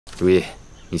如懿，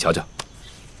你瞧瞧，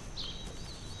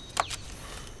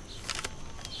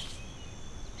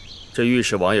这御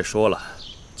史王爷说了，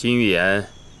金玉妍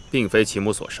并非其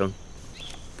母所生，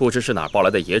不知是哪儿抱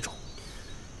来的野种，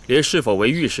连是否为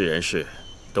御史人士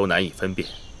都难以分辨。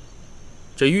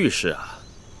这御史啊，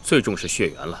最重视血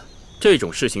缘了，这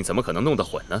种事情怎么可能弄得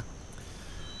混呢？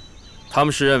他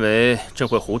们是认为朕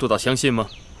会糊涂到相信吗？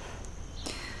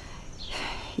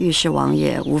御史王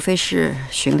爷无非是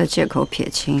寻了借口撇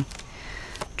清，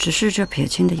只是这撇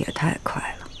清的也太快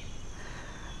了。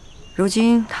如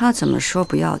今他怎么说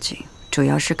不要紧，主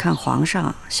要是看皇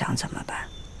上想怎么办。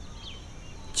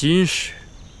金氏，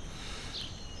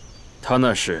他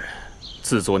那是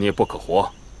自作孽不可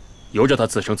活，由着他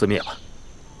自生自灭吧。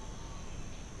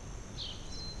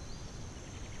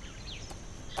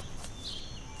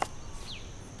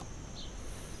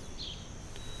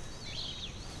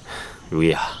如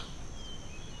懿啊，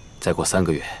再过3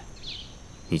个月，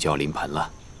你就要临盆了。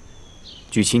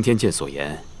据钦天监所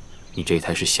言，你这一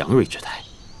胎是祥瑞之胎，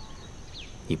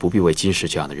你不必为金氏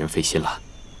这样的人费心了。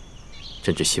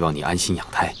朕只希望你安心养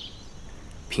胎，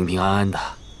平平安安的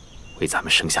为咱们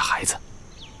生下孩子。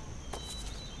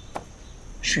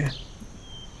是。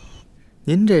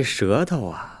您这舌头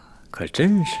啊，可真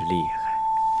是厉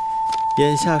害。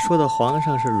眼下说的皇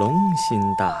上是龙心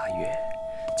大悦，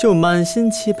就满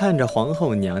心期盼着皇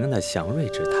后娘娘的祥瑞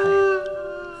之胎。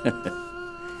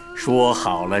说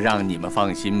好了让你们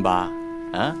放心吧，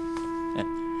啊，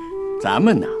咱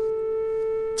们呢，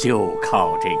就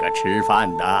靠这个吃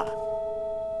饭的。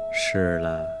是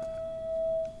了。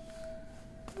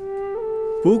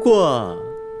不过，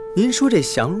您说这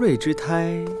祥瑞之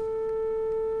胎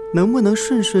能不能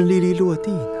顺顺利利落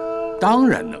地呢？当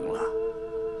然能了，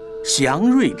祥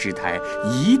瑞之胎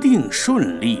一定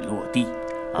顺利落地。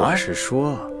我是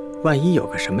说，万一有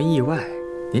个什么意外，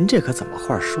您这可怎么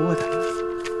话说的呢？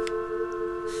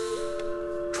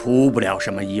出不了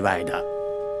什么意外的。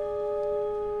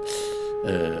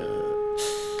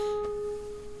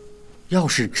要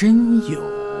是真有，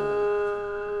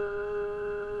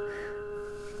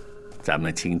咱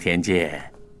们青天剑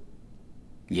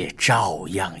也照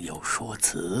样有说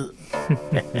辞。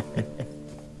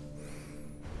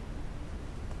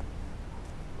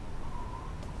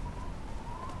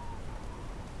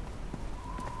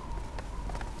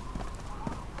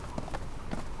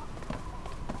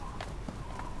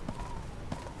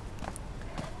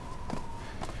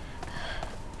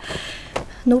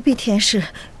奴婢田氏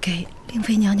给令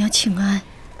妃娘娘请安。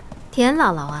田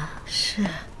姥姥啊，是。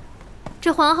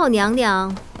这皇后娘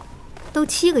娘都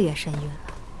7个月身孕了，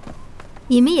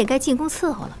你们也该进宫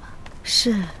伺候了吧？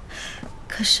是，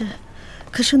可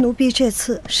是奴婢这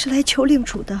次是来求令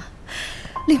主的。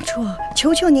令主，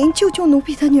求求您救救奴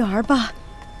婢的女儿吧。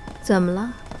怎么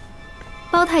了？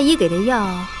包太医给的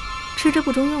药吃着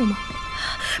不中用吗？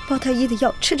包太医的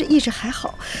药吃着一直还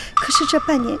好，可是这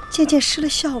半年渐渐失了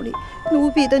效力，奴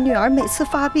婢的女儿每次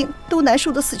发病都难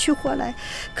受得死去活来，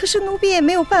可是奴婢也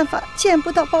没有办法，见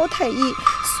不到包太医，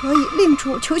所以令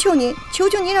主求求您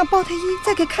让包太医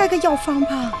再给开个药方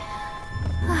吧。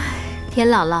唉，田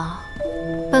姥姥，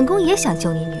本宫也想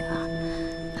救你女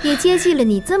儿，也接济了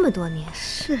你这么多年，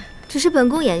是，只是本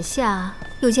宫眼下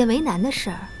有件为难的事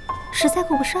儿，实在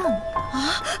顾不上你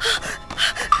啊！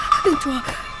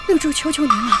令主，求求您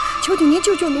了，求求您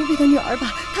救救奴婢的女儿吧，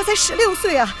她才16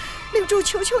岁啊！令主，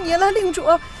求求您了，令主，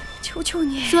求求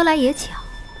您。说来也巧，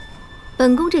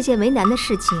本宫这件为难的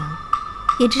事情，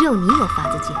也只有你有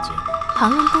法子解决，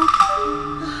旁人都不。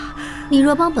你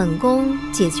若帮本宫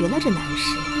解决了这难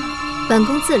事，本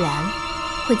宫自然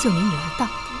会救你女儿到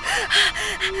底。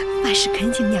万事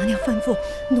恳请娘娘吩咐，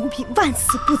奴婢万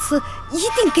死不辞，一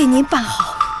定给您办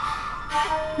好。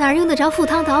哪用得着赴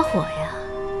汤蹈火呀？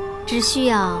只需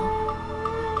要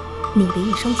你的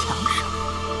一双巧手。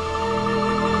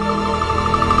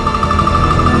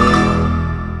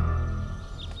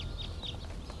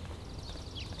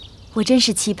我真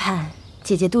是期盼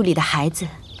姐姐肚里的孩子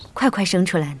快快生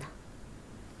出来呢。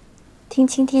听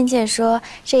钦天监说，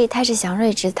这一胎是祥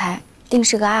瑞之胎，定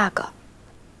是个阿哥。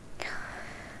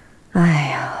哎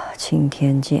呀，钦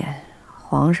天监，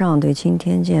皇上对钦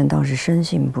天监倒是深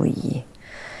信不疑。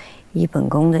依本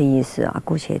宫的意思啊，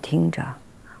姑且听着，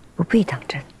不必当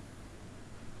真。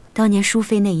当年淑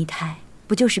妃那一胎，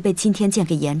不就是被钦天监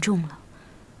给言中了，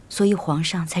所以皇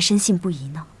上才深信不疑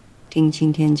呢。听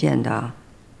钦天监的，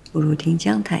不如听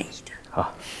姜太医的。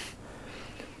啊，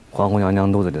皇后娘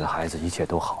娘肚子里的孩子一切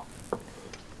都好，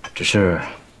只是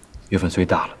月份虽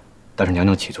大了，但是娘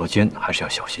娘起坐间还是要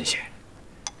小心些。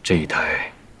这一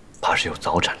胎怕是有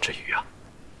早产之虞啊。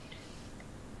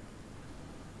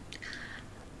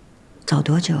早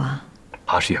多久啊？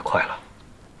怕是也快了。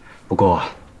不过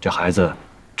这孩子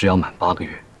只要满8个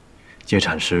月，接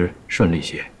产时顺利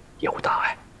些也无大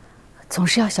碍。总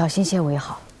是要小心些为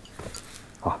好。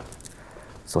啊，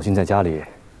索性在家里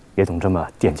也总这么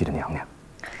惦记着娘娘。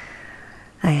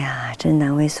哎呀，真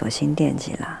难为索性惦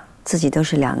记了，自己都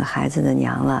是2个孩子的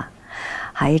娘了，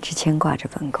还一直牵挂着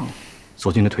本宫。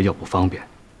索性的腿脚不方便，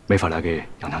没法来给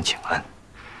娘娘请安，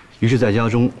于是在家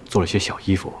中做了些小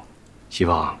衣服，希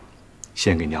望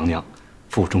献给娘娘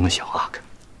腹中的小阿哥。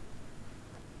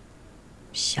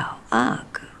小阿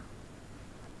哥，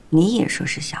你也说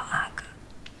是小阿哥，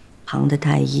旁的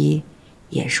太医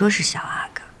也说是小阿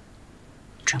哥，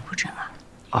准不准啊？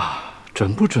啊，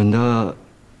准不准的，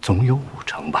总有5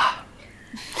成吧。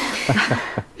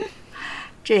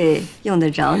这用得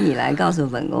着你来告诉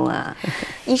本宫啊？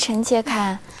依臣妾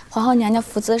看，皇后娘娘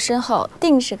福泽深厚，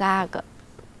定是个阿哥。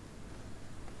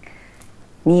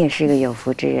你也是个有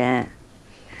福之人，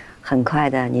很快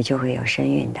的你就会有身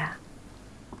孕的。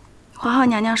皇后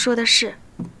娘娘说的是，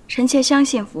臣妾相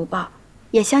信福报，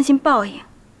也相信报应。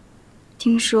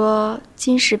听说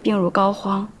金氏病入膏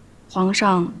肓，皇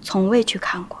上从未去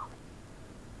看过。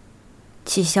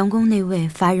启祥宫那位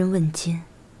乏人问津，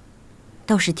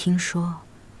倒是听说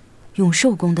永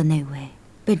寿宫的那位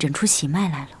被诊出喜脉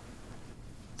来了。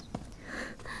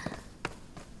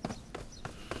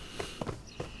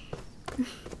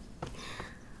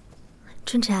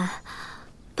春蝉，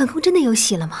本宫真的有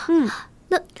喜了吗？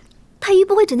那太医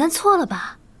不会诊断错了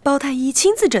吧？包太医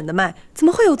亲自诊的脉，怎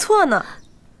么会有错呢？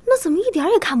那怎么一点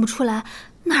也看不出来，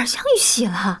哪儿像玉玺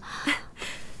了？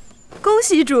恭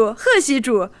喜主，贺喜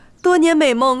主，多年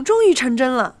美梦终于成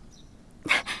真了。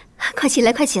快起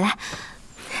来，快起来！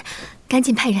赶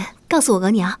紧派人告诉我额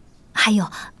娘，还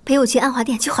有陪我去安华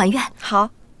殿去还愿。好。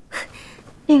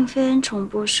令妃恩宠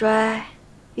不衰，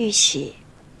玉玺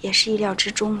也是意料之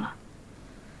中了。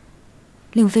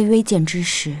令妃微贱之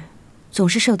时，总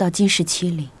是受到金氏欺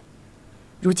凌，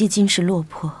如今金氏落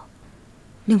魄，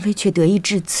令妃却得以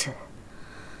至此，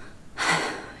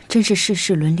真是世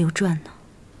事轮流转呢。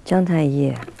姜太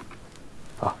医，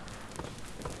啊，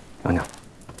娘娘，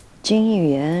金玉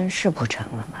言是不成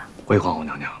了吗？回皇后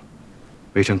娘娘，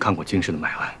微臣看过金氏的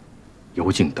脉案，油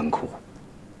尽灯枯，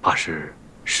怕是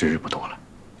时日不多了。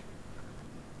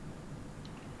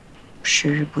时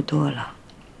日不多了，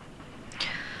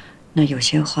那有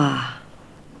些话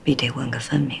必得问个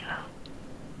分明了。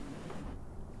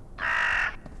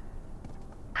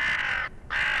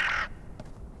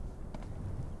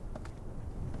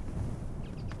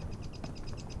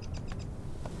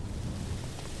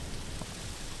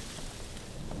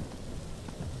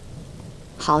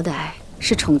好歹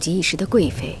是宠极一时的贵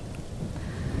妃，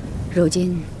如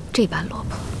今这般落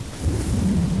魄，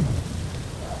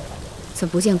怎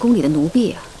不见宫里的奴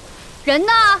婢啊？人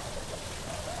呢？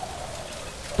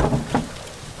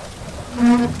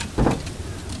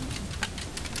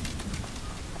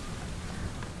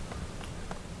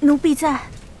奴婢在。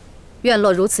院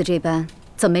落如此这般，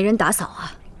怎没人打扫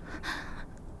啊？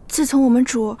自从我们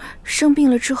主生病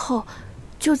了之后，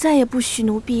就再也不许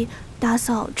奴婢打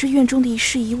扫这院中的一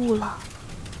事一物了。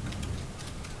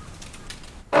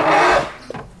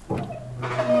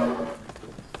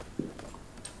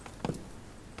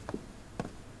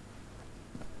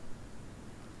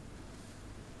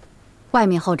外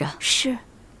面候着。是。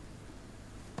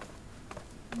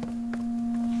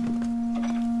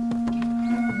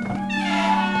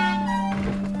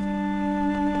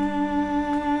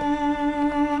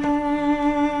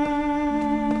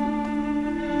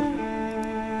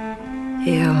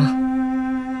哟，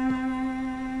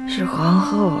是皇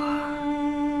后啊！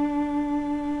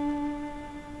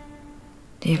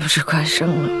你不是快生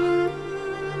了吗？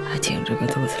还挺着个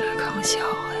肚子来看笑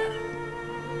话呀？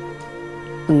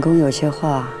本宫有些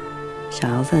话想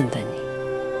要问问你。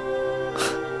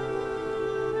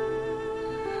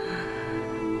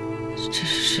只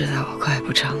是知道我快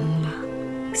不成了，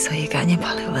所以赶紧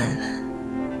跑来问问。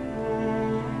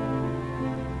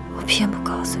我偏不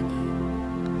告诉你。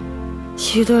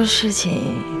许多事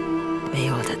情没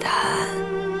有的答案，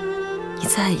你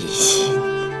再疑心，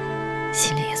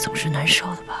心里也总是难受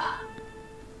的吧？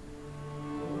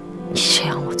你这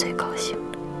样我最高兴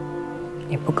了。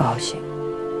你不高兴，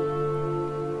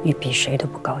你比谁都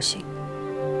不高兴，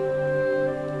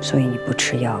所以你不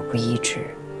吃药不医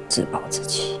治，自暴自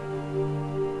弃。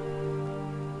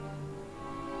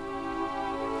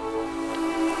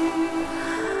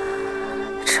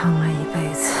撑了一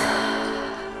辈子。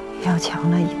要强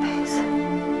了一辈子，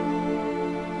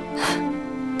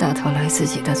到头来自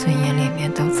己的尊严脸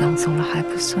面都葬送了还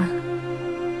不算，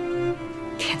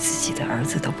连自己的儿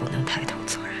子都不能抬头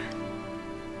做人。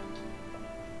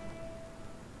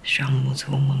让母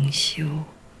族蒙羞，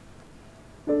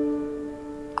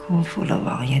辜负了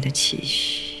王爷的期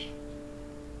许。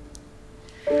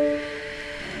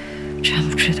真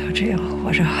不知道这样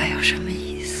活着还有什么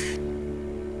意思。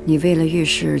你为了御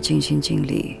史尽心尽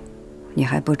力，你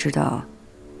还不知道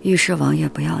御史王爷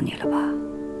不要你了吧？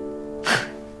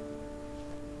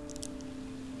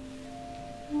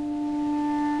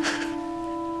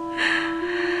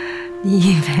你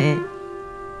以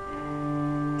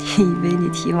为你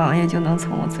提王爷就能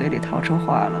从我嘴里掏出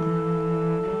话了？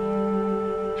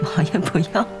王爷不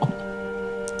要我。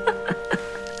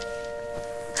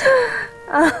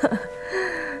啊，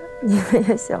你们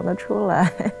也想得出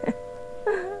来。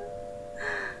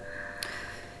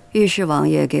御史王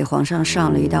爷给皇上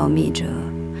上了一道密折，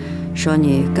说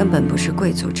你根本不是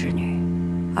贵族之女，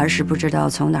而是不知道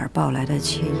从哪儿抱来的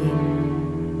妾姻，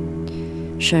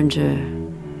甚至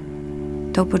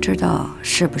都不知道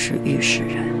是不是御史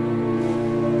人。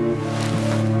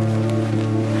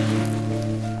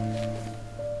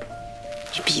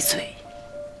你闭嘴！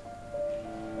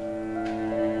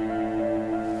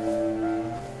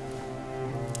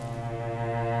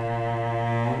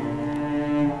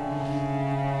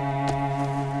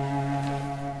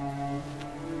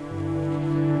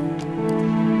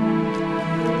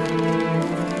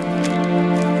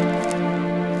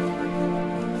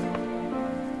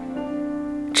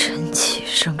臣启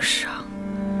圣上，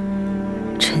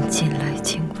臣近来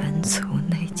经文族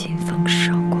内进奉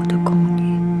少国的宫女，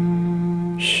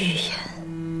预言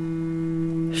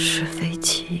是非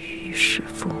其御史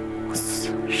父母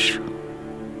所生。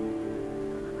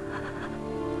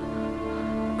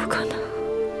不可能，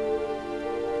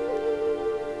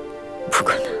不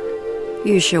可能！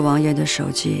御史王爷的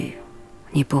手迹，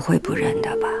你不会不认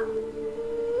的吧？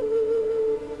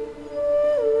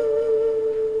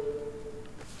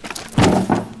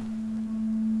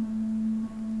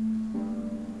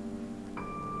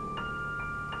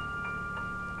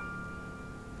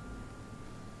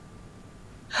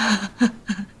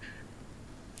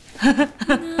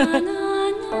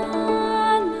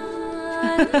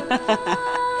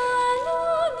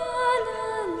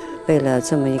为了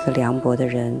这么一个凉薄的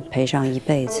人赔上一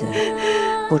辈子，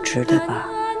不值得吧？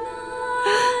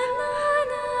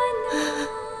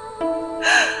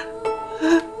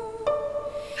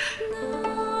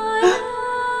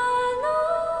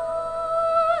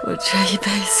我这一辈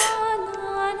子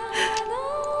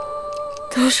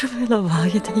都是为了王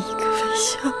爷的一个微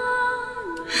笑，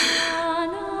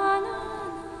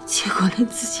结果连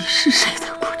自己是谁都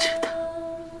不知道，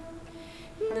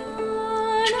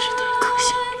真是太可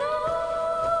笑了，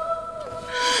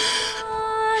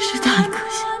是太可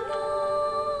笑了。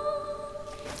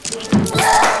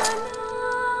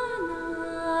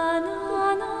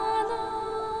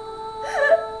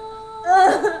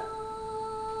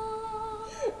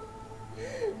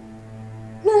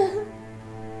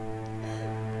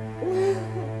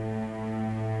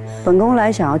本宫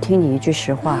来想要听你一句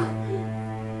实话，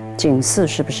景寺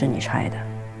是不是你拆的？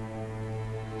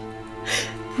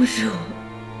不是我，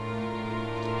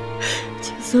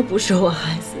景色不是我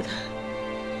害死的，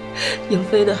颖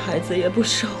妃的孩子也不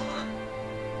是我。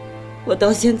我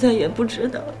到现在也不知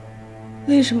道，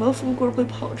为什么富贵会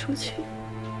跑出去，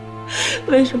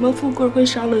为什么富贵会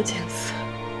杀了景色。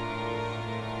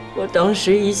我当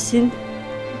时一心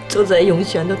坐在永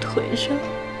璇的腿上。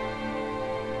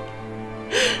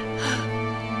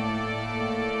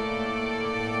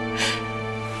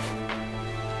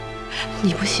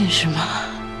你不信是吗？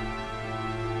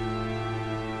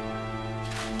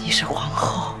你是皇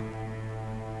后，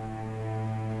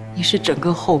你是整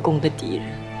个后宫的敌人，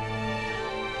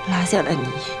拉下了你，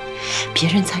别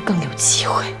人才更有机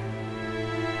会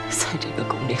在这个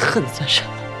宫里恨算什么？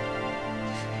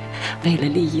为了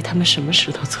利益，他们什么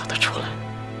事都做得出来。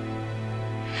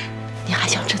你还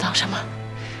想知道什么？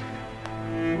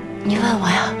你问我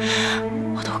呀，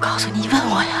我都告诉你，问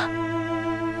我呀。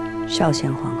少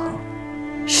贤皇后。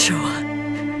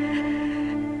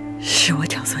是我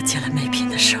挑唆进了梅嫔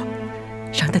的手，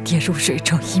让她跌入水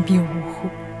中一命呜呼。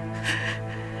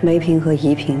梅嫔和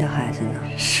宜嫔的孩子呢？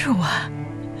是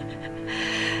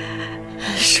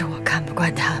我看不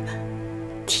惯他们，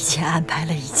提前安排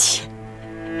了一切，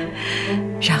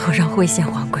然后让惠县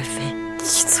皇贵妃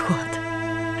去做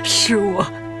的。是我，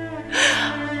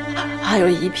还有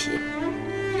宜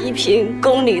嫔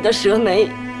宫里的蛇媒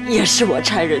也是我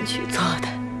差人去做的。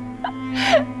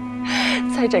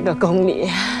在这个宫里，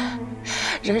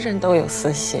人人都有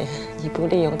私心，你不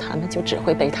利用他们，就只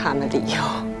会被他们利用。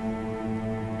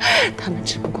他们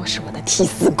只不过是我的替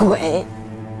死鬼。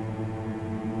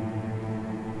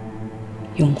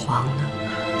永璜呢？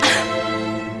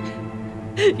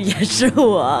也是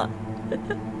我，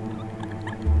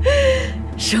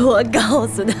是我告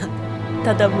诉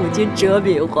他的母亲哲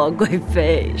敏皇贵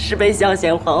妃是被孝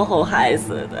贤皇后害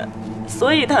死的，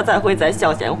所以他才会在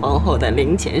孝贤皇后的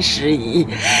灵前失仪，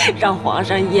让皇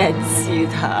上厌弃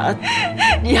他。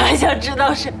你还想知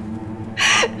道是？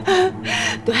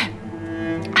对，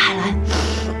艾兰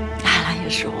也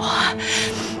是我。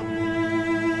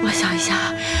我想一下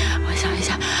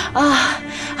啊，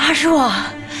阿若，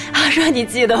你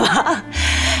记得吗？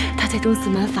他在中司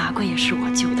门罚跪也是我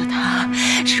救的他，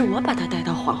是我把他带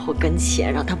到皇后跟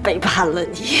前，让他背叛了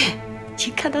你。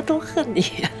你看他多恨你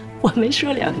呀！我没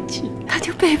说2句，他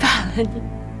就背叛了你。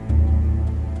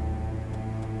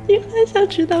你还想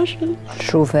知道什么？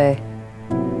淑妃，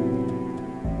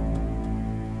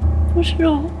不是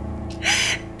我，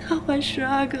他怀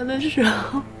12个的时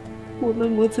候，我们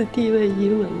母子地位疑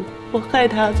稳了，我害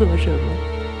他做什么？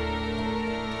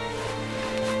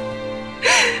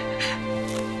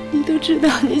你都知道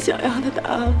你想要的答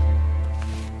案，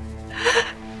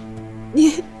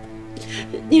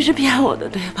你是骗我的，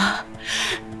对吧？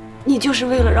你就是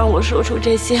为了让我说出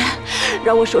这些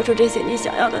你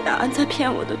想要的答案才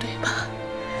骗我的，对吧？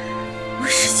我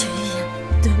是决意呀，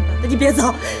对吧？你别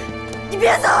走，你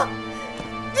别走，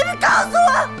你们告诉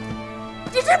我，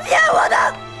你是骗我的！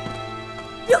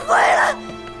你回来，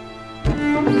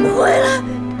你回来，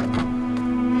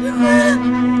你回来！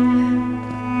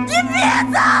你别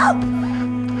走，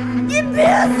你别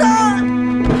走，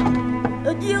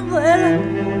你回来！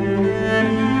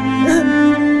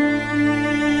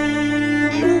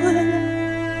你回来！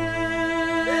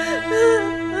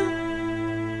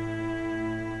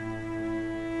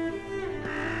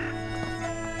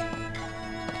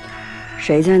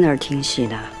谁在那儿听戏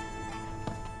呢？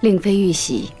令妃玉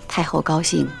玺，太后高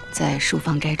兴，在书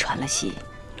房斋传了戏。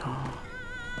哦，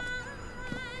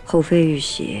后妃玉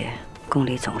玺，宫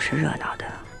里总是热闹的。